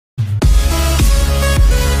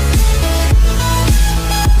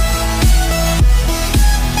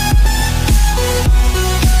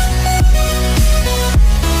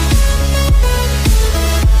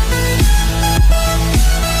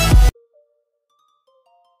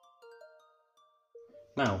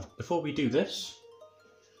Now, before we do this,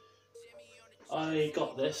 I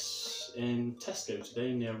got this in Tesco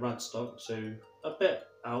today near Radstock, so a bit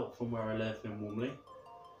out from where I live in Warmley.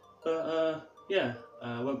 But yeah,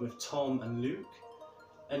 I went with Tom and Luke.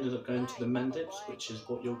 Ended up going to the Mendips, which is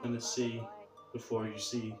what you're going to see before you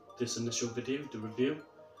see this initial video, the review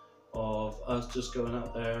of us just going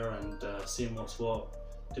out there and seeing what's what.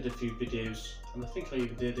 Did a few videos, and I think I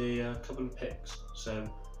even did a couple of pics, so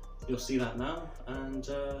you'll see that now, and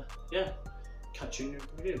yeah, catch you in your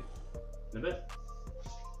review in a bit.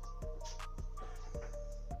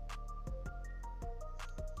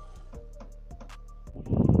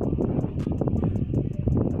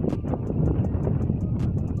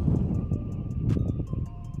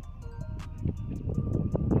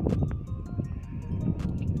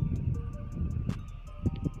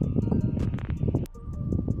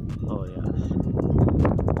 Oh yes,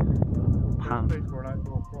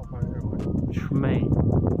 mate,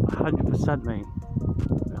 100% mate.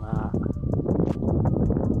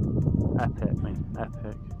 Epic mate,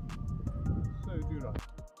 epic. So do that.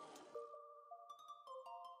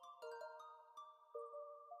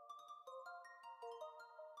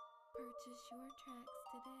 Purchase your tracks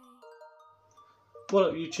today. What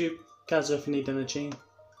up YouTube, Gaza if you need energy,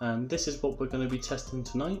 and this is what we're going to be testing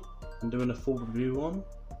tonight and doing a full review on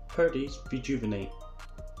Purdey'S Rejuvenate.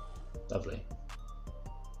 Lovely.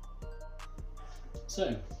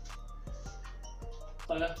 So,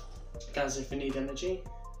 hiya, Gaza if you need energy.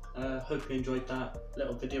 Hope you enjoyed that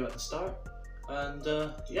little video at the start, and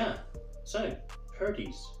yeah, so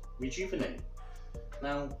Purdey'S Rejuvenate.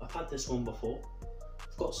 Now, I've had this one before.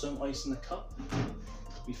 I've got some ice in the cup,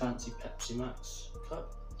 we fancy Pepsi Max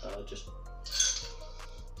cup, just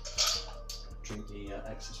drink the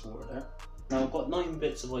excess water there. Now I've got 9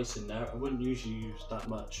 bits of ice in there. I wouldn't usually use that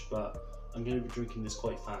much, but I'm going to be drinking this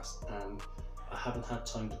quite fast, and I haven't had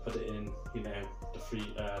time to put it in, you know,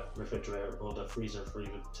 the refrigerator or the freezer for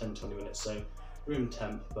even 10-20 minutes, so room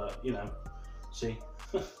temp, but you know, see,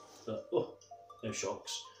 but, oh, no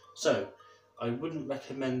shocks. So I wouldn't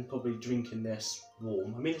recommend probably drinking this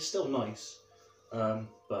warm. I mean, it's still nice,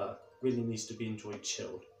 but really needs to be enjoyed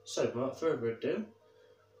chilled. So without further ado,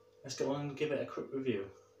 let's go on and give it a quick review.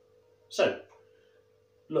 So,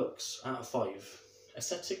 looks out of 5.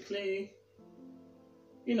 Aesthetically,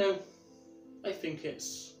 you know, I think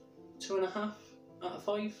it's 2.5 out of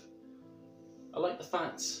 5. I like the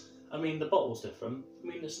fact, I mean, the bottle's different. I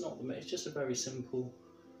mean, it's just a very simple,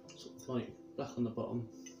 sort of like black on the bottom.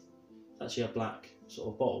 It's actually a black sort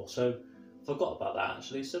of bottle, so I forgot about that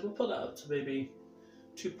actually. So we'll put that up to maybe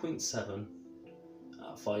 2.7 out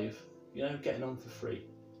of 5. You know, getting on for free.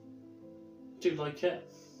 Do like it.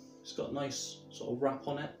 It's got a nice sort of wrap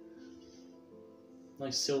on it.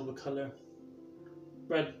 Nice silver colour.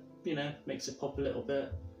 Red, you know, makes it pop a little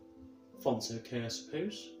bit. Font's okay, I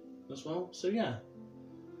suppose, as well. So yeah,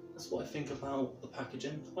 that's what I think about the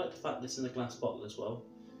packaging. I like the fact it's in a glass bottle as well.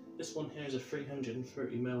 This one here is a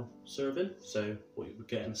 330ml serving, so what you would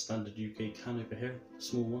get in a standard UK can over here, the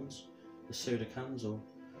small ones, the soda cans or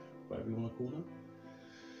whatever you want to call them.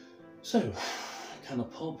 So, can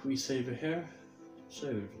of pulp we say over here.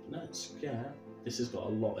 So let's get, this has got a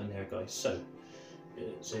lot in there guys. So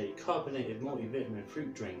it's a carbonated multivitamin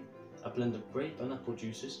fruit drink, a blend of grape and apple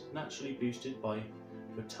juices naturally boosted by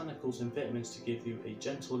botanicals and vitamins to give you a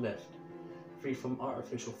gentle lift, free from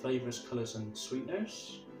artificial flavours, colours and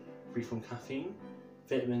sweeteners, free from caffeine.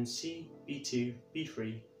 Vitamin C, B2,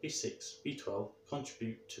 B3, B6, B12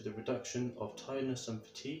 contribute to the reduction of tiredness and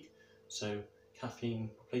fatigue, so caffeine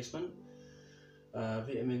replacement.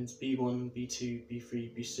 Vitamins B1, B2,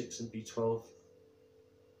 B3, B6 and B12.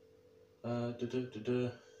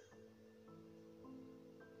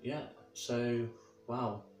 Yeah, so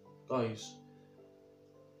wow, guys,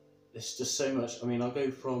 it's just so much. I mean, I'll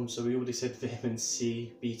go from, so we already said vitamin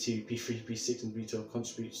C, B2, B3, B6 and B12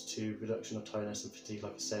 contributes to reduction of tiredness and fatigue.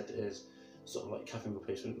 Like I said, it is sort of like caffeine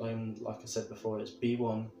replacement. And like I said before, it's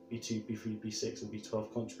B1, B2, B3, B6 and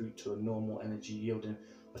B12 contribute to a normal energy yielding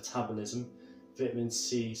metabolism. Vitamin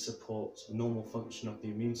C supports a normal function of the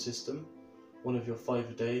immune system. One of your 5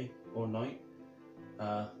 a day or night,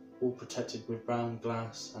 all protected with brown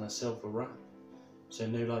glass and a silver wrap, so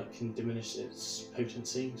no light can diminish its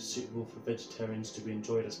potency, suitable for vegetarians to be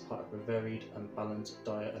enjoyed as part of a varied and balanced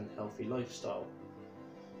diet and healthy lifestyle,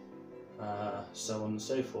 so on and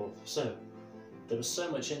so forth. So there was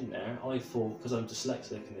so much in there. I thought, because I'm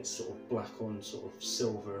dyslexic and it's sort of black on sort of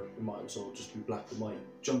silver, it might as well just be black and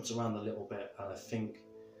white. Jumps around a little bit, and I think,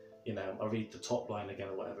 you know, I'll read the top line again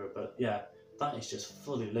or whatever, but yeah, that is just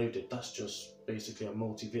fully loaded. That's just basically a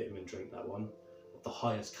multivitamin drink, that one, of the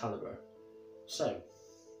highest calibre. So,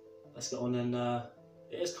 let's get on and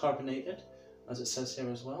it is carbonated, as it says here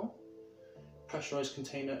as well. Pressurized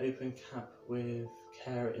container, open cap with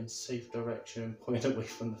care in safe direction, point away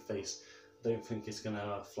from the face. I don't think it's going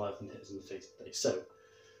to fly up and hit us in the face today. So,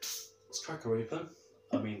 let's crack her open.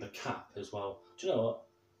 I mean, the cap as well. Do you know what?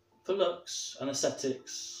 For looks and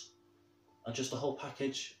aesthetics, and just the whole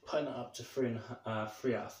package, putting it up to 3 out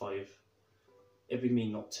of 5. It'd be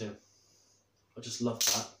mean not to. I just love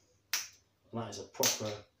that. And that is a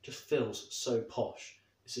proper, just feels so posh.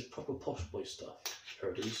 This is proper posh boy stuff,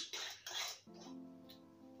 Purdey's.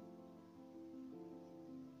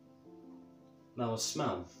 Now a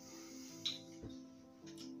smell.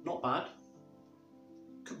 Not bad.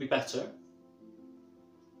 Could be better.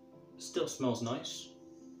 Still smells nice.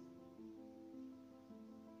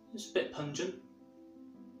 It's a bit pungent.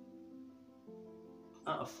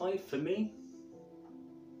 Out of 5 for me.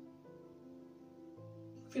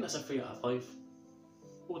 I think that's a 3 out of 5.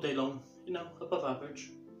 All day long, you know, above average.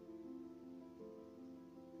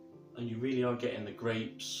 And you really are getting the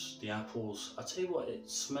grapes, the apples. I'll tell you what it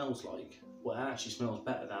smells like. What it actually smells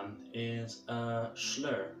better than is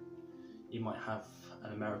Schlur. You might have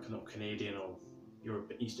an American or Canadian or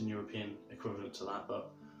Eastern European equivalent to that,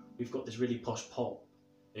 but we've got this really posh pop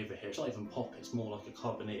over here. It's not even pop, it's more like a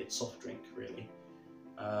carbonated soft drink, really.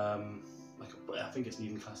 I think it's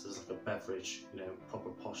even classed as like a beverage, you know, proper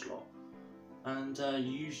posh lot. And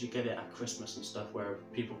you usually get it at Christmas and stuff where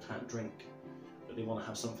people can't drink, but they want to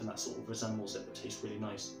have something that sort of resembles it but tastes really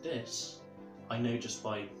nice. This, I know just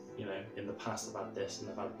by, you know, in the past I've had this and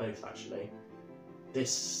I've had both actually.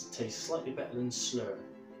 This tastes slightly better than Slur,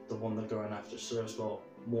 the one they're going after. Slur's got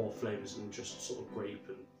more flavours than just sort of grape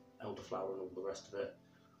and elderflower and all the rest of it,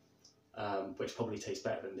 which probably tastes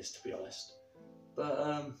better than this, to be honest.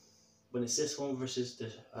 But when it's this one versus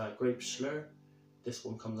the grape Slur, this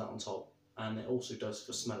one comes out on top, and it also does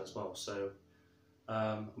for smell as well. So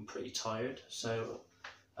I'm pretty tired. So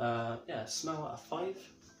yeah, smell out of 5,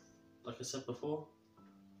 like I said before,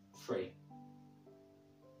 3.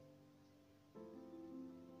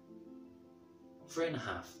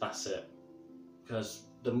 3.5, that's it. Because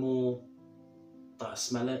the more that I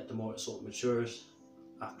smell it, the more it sort of matures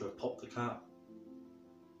after I pop the cap.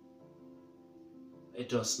 It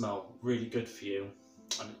does smell really good for you,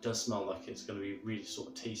 and it does smell like it's going to be really sort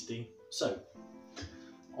of tasty. So,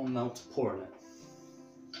 on now to pouring it.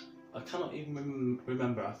 I cannot even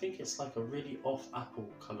remember, I think it's like a really off apple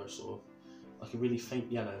colour, sort of, like a really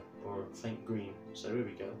faint yellow or faint green. So here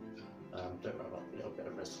we go. Don't worry about a little bit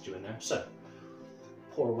of residue in there. So,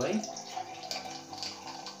 pour away.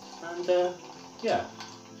 And yeah,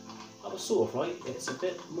 that was sort of right. It's a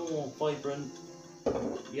bit more vibrant,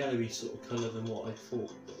 yellowy sort of colour than what I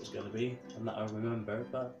thought it was going to be, and that I remember.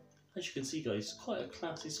 But as you can see, guys, quite a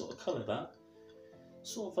classy sort of colour, that.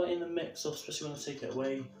 Sort of like in the mix of, especially when I take it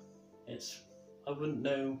away, I wouldn't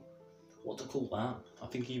know what to call that. I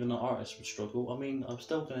think even an artist would struggle. I mean, I'm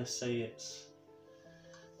still going to say it's,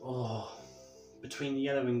 between the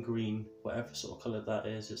yellow and green, whatever sort of colour that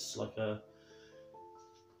is. It's like a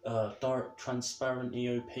dark, transparently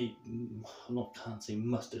opaque, can't say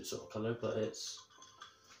mustard sort of colour, but it's,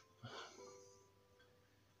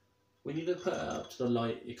 when you put it up to the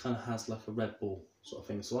light, it kind of has like a red ball sort of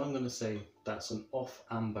thing. So I'm going to say that's an off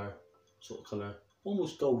amber sort of colour,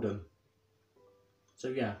 almost golden. So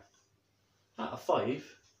yeah, out of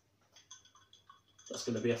 5, that's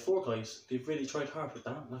going to be a 4, guys. They've really tried hard with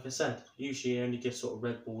that. Like I said, usually you only give sort of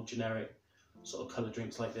red ball generic sort of colour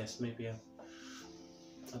drinks like this. Maybe a,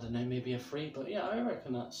 I don't know, maybe a 3, but yeah, I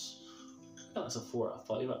reckon that's a 4 out of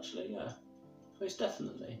 5 actually, yeah, most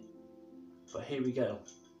definitely. But here we go,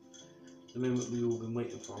 the moment we've all been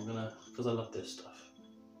waiting for. I'm gonna, because I love this stuff,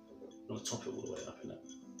 I'm gonna top it all the way up in it.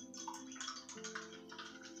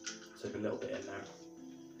 Take a little bit in there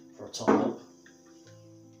for a top up,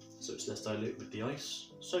 so it's less dilute with the ice.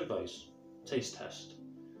 So guys, taste test.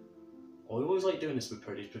 I always like doing this with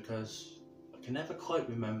Purdey's because I can never quite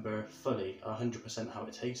remember fully 100% how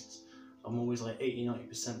it tastes. I'm always like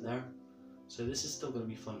 80-90% there. So this is still going to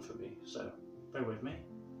be fun for me. So bear with me.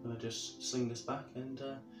 I'm going to just sling this back and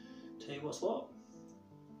tell you what's what.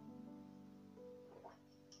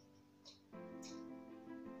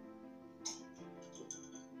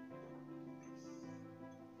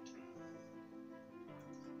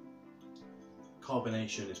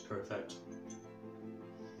 Carbonation is perfect.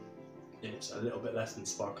 It's a little bit less than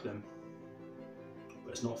sparkling,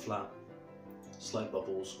 but it's not flat. Slight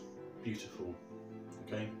bubbles, beautiful.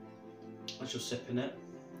 Okay, as you're sipping it,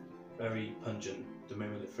 very pungent the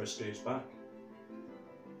moment it first goes back.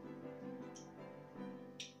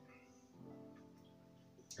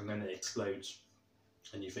 And then it explodes.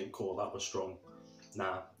 and you think, cool, that was strong.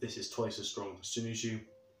 Nah, this is twice as strong. As soon as you,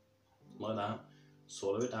 like that,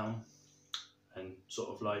 swallow it down and sort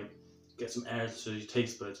of like get some air to your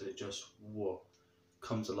taste buds, and it just, whoa,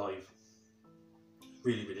 comes alive.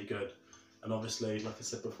 Really, really good. And obviously, like I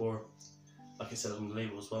said before, like I said on the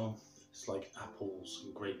label as well, it's like apples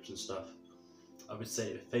and grapes and stuff. I would say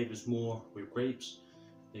it favours more with grapes,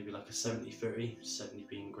 maybe like a 70-30, 70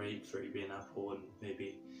 being grape, 30 being apple, and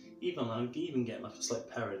maybe even get like a slight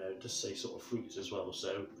pear in there, just say sort of fruits as well.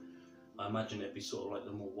 So I imagine it'd be sort of like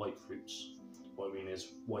the more white fruits. What I mean is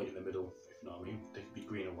white in the middle, if you know what I mean. They could be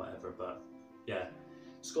green or whatever, but yeah,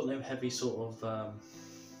 it's got no heavy sort of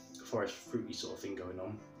forest fruity sort of thing going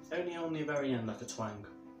on. Only on the very end, like a twang.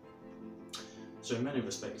 So in many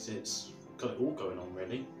respects, it's got it all going on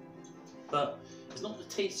really. But it's not the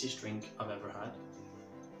tastiest drink I've ever had.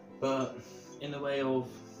 But in the way of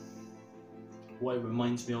what it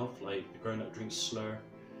reminds me of, like the grown-up drink slur,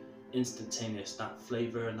 instantaneous, that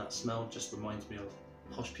flavour and that smell just reminds me of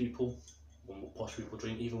posh people, what posh people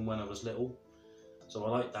drink, even when I was little. So I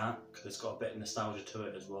like that because it's got a bit of nostalgia to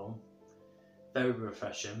it as well. Very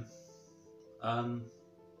refreshing.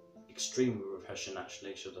 Extremely refreshing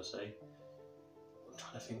actually, should I say. I'm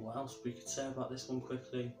trying to think what else we could say about this one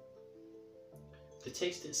quickly. The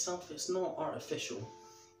taste itself, it's not artificial.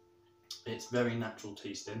 It's very natural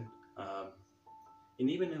tasting. And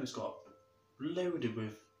even though it's got loaded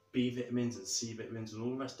with B vitamins and C vitamins and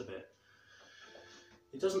all the rest of it,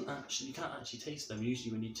 it doesn't actually, you can't actually taste them.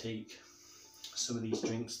 Usually when you take some of these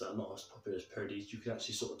drinks that are not as popular as Purdey's, you can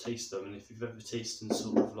actually sort of taste them. And if you've ever tasted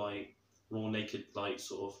sort of like raw naked like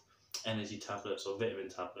sort of energy tablets or vitamin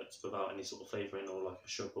tablets without any sort of flavouring or like a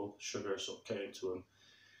sugar sort of coating to them,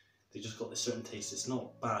 they just got this certain taste. It's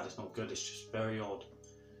not bad, it's not good, it's just very odd.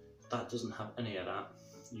 That doesn't have any of that.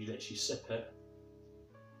 You literally sip it.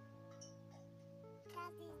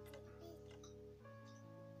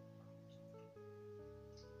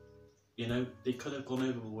 You know, they could have gone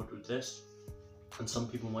overboard with this, and some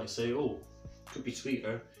people might say, oh, could be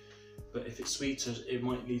sweeter, but if it's sweeter, it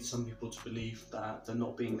might lead some people to believe that they're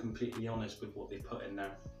not being completely honest with what they put in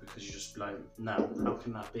there, because you just like, no, how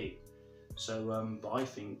can that be? So, but I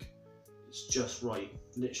think it's just right,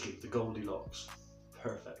 literally the Goldilocks,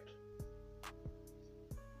 perfect.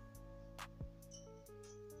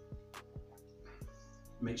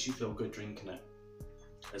 Makes you feel good drinking it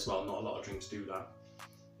as well. Not a lot of drinks do that.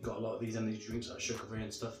 You've got a lot of these energy drinks that are sugar free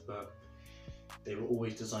and stuff, but they were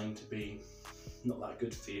always designed to be not that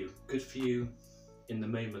good for you. Good for you in the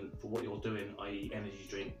moment for what you're doing, i.e. energy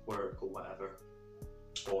drink, work or whatever,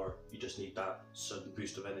 or you just need that sudden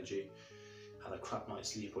boost of energy. Had a crap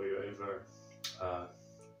night's sleep or you're over, I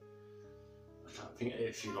can't think,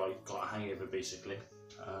 if you like got a hangover basically.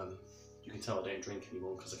 You can tell I don't drink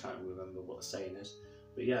anymore because I can't remember what the saying is.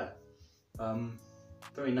 But yeah,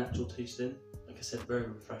 very natural tasting, like I said, very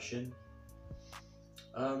refreshing.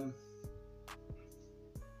 And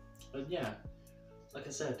yeah, like I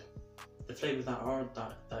said, the flavour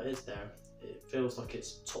that is there, it feels like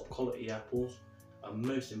it's top quality apples, and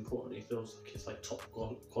most importantly, it feels like it's like top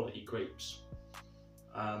quality grapes.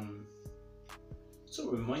 Sort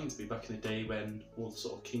of reminds me back in the day when all the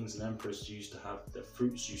sort of kings and emperors used to have, their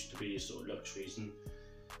fruits used to be sort of luxuries, and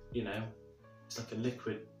you know, it's like a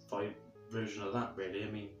liquid-fied version of that really. I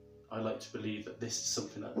mean, I like to believe that this is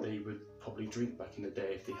something that they would probably drink back in the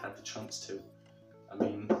day if they had the chance to. I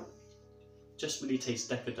mean, just really tastes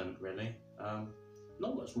decadent really.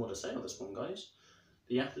 Not much more to say on this one, guys.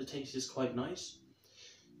 The aftertaste is quite nice.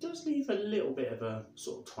 It does leave a little bit of a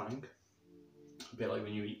sort of twang, a bit like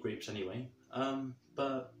when you eat grapes anyway.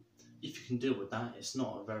 But if you can deal with that, it's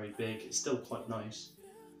not a very big, it's still quite nice.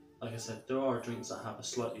 Like I said, there are drinks that have a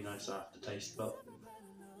slightly nicer aftertaste, but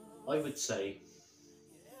I would say,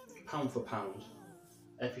 pound for pound,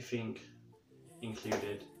 everything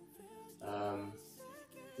included,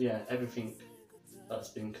 yeah, everything that's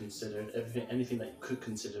been considered, anything that you could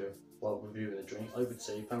consider while reviewing a drink, I would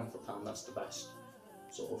say pound for pound, that's the best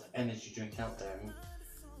sort of energy drink out there. And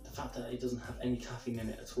the fact that it doesn't have any caffeine in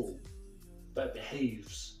it at all, but it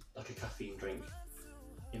behaves like a caffeine drink,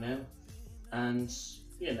 you know, and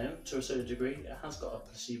you know, to a certain degree, it has got a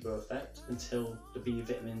placebo effect until the B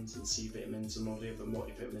vitamins and C vitamins and all the other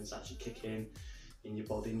multivitamins actually kick in your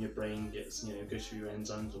body, and your brain gets, you know, goes through your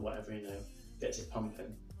enzymes or whatever, you know, gets it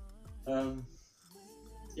pumping.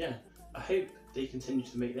 Yeah, I hope they continue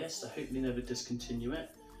to make this. I hope they never discontinue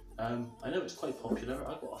it. I know it's quite popular.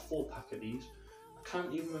 I got a 4-pack of these. I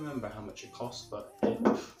can't even remember how much it cost, but it,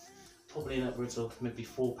 probably in upwards of maybe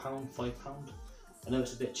 £4, £5. I know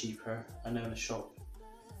it's a bit cheaper. I know in a shop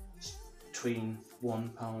it's between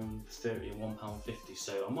 £1.30 and £1.50,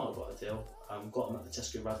 so I might have got a deal. Got them at the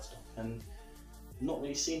Tesco Radstock, and not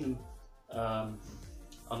really seen them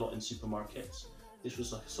a lot in supermarkets. This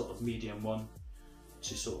was like a sort of medium one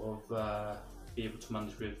to sort of be able to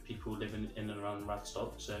manage with people living in and around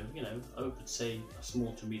Radstock. So, you know, I would say a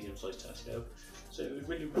small to medium sized Tesco. So it was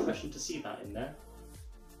really refreshing to see that in there.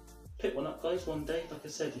 Pick one up, guys, one day. Like I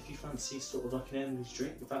said, if you fancy sort of like an energy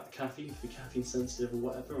drink without the caffeine, if you're caffeine sensitive or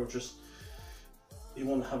whatever, or just you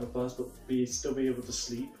want to have a buzz but still be able to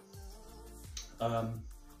sleep,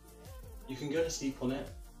 you can go to sleep on it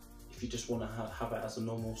if you just want to have it as a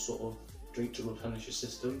normal sort of drink to replenish your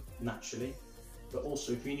system naturally. But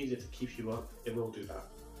also, if you need it to keep you up, it will do that,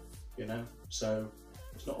 you know? So,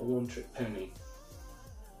 it's not a one-trick pony.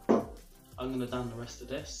 I'm going to down the rest of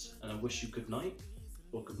this, and I wish you good night,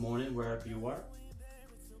 or good morning, wherever you are.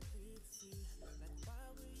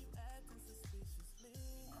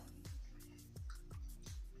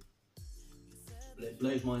 It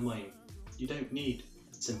blows my mind. You don't need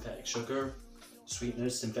synthetic sugar,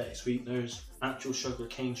 sweeteners, synthetic sweeteners, actual sugar,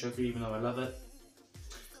 cane sugar, even though I love it,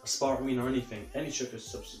 aspartame or anything, any sugar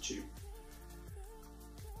substitute.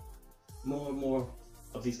 More and more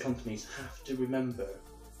of these companies have to remember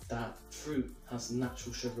that fruit has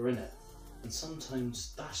natural sugar in it, and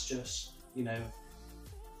sometimes that's just, you know,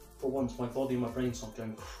 for once my body and my brain's not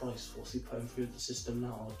going, Christ, what's he putting through the system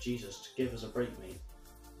now? Oh Jesus, give us a break, mate.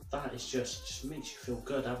 That is just makes you feel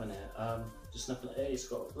good, having it. Just nothing. It's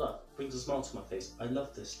got, look, brings a smile to my face. I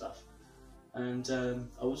love this stuff. And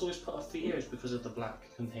I was always put off for years because of the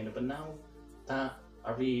black container, but now that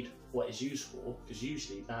I read what it's used for, because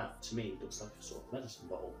usually that to me looks like a sort of medicine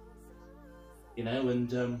bottle, you know, and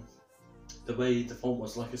the way the font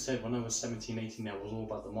was, like I said, when I was 17, 18, I was all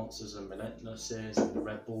about the Monsters and Relentlesses and the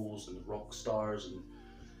Red Bulls and the Rock Stars and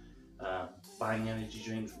Bang energy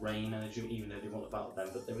drinks, Rain energy, even though they weren't about them,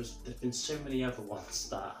 but there's been so many other ones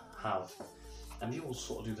that have, and they all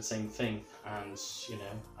sort of do the same thing. And you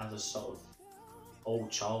know, as a sort of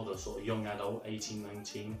old child or sort of young adult, 18,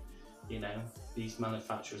 19, you know, these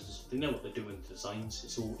manufacturers, they know what they're doing with designs.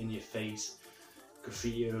 It's all in your face,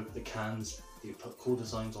 graffiti over the cans, they put cool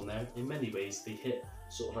designs on there. In many ways they hit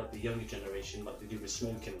sort of like the younger generation, like they do with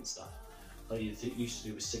smoking and stuff, like they used to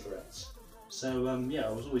do with cigarettes. So yeah,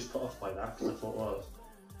 I was always put off by that, because I thought, well,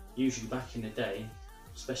 usually back in the day,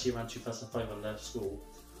 especially around 2005 when I left school,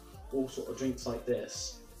 all sort of drinks like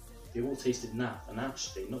this, they all tasted naff, and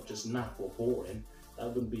actually not just naff or boring, that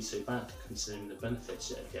wouldn't be so bad considering the benefits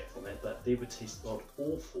you get from it, but they would taste god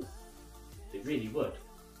awful. They really would.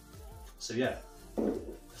 So yeah, the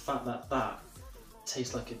fact that that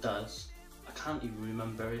tastes like it does, I can't even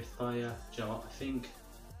remember if I, do you know what,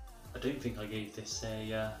 I don't think I gave this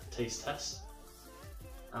a taste test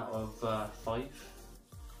out of 5.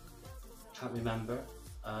 Can't remember.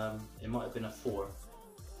 It might have been a 4.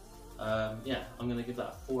 Yeah, I'm going to give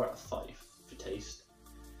that a 4 out of 5 for taste.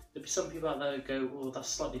 There'll be some people out there who go, well, that's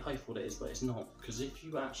slightly high for what it is, but it's not. Because if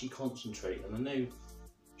you actually concentrate, and I know you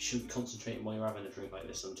shouldn't be concentrating while you're having a drink like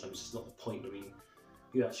this, sometimes it's not the point. I mean,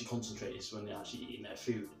 you actually concentrate is when you're actually eating their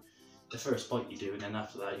food. The first bite you do, and then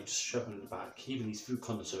after that you just shove it in the back. Even these food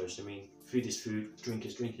connoisseurs, I mean, food is food, drink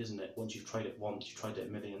is drink, isn't it? Once you've tried it once, you've tried it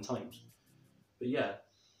a million times. But yeah,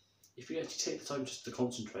 if you actually take the time just to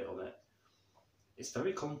concentrate on it, it's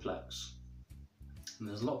very complex, and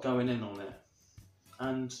there's a lot going in on it.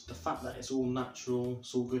 And the fact that it's all natural,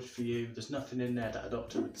 it's all good for you, there's nothing in there that a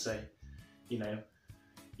doctor would say, you know,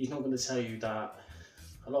 he's not going to tell you that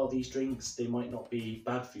a lot of these drinks, they might not be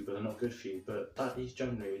bad for you, but they're not good for you. But that is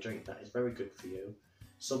generally a drink that is very good for you.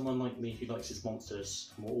 Someone like me who likes his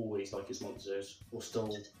Monsters, and will always like his Monsters, will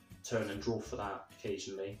still turn and draw for that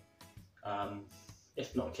occasionally.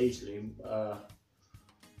 If not occasionally, I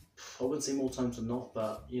wouldn't say more times than not,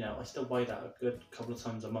 but you know, I still buy that a good couple of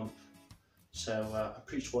times a month. So I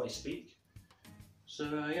preach what I speak. So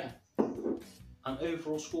yeah, an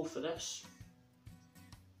overall score for this,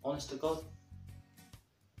 honest to God,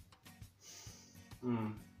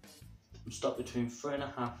 I'm stuck between 3.5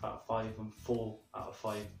 out of 5 and 4 out of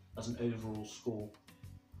 5 as an overall score.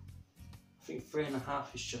 I think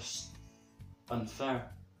 3.5 is just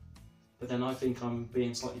unfair, but then I think I'm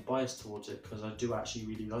being slightly biased towards it because I do actually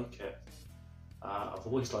really like it. I've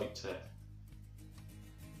always liked it.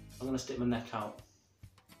 I'm going to stick my neck out.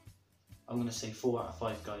 I'm going to say 4 out of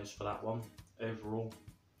 5, guys, for that one overall.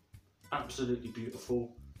 Absolutely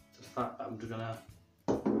beautiful. To the fact that I'm going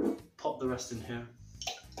to pop the rest in here,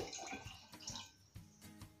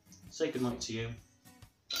 say goodnight to you,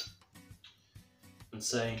 and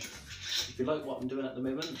say, if you like what I'm doing at the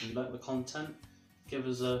moment, if you like the content, give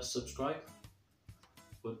us a subscribe,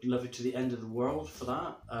 would love you to the end of the world for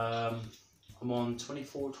that. I'm on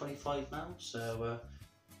 24, 25 now, so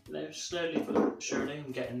you know, slowly but surely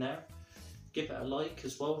I'm getting there. Give it a like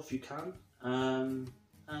as well if you can, and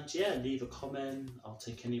yeah, leave a comment. I'll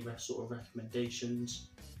take any sort of recommendations,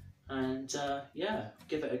 and yeah,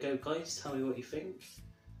 give it a go, guys. Tell me what you think,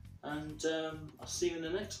 and I'll see you in the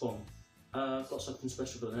next one. I've got something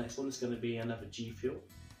special for the next one. It's going to be another G Fuel,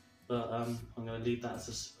 but I'm going to leave that as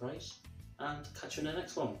a surprise, and catch you in the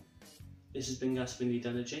next one. This has been Gas We Need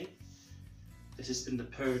Energy. This has been the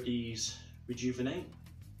Purdey'S Rejuvenate.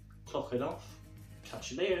 Clock it off.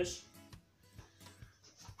 Catch you later.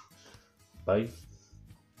 Bye.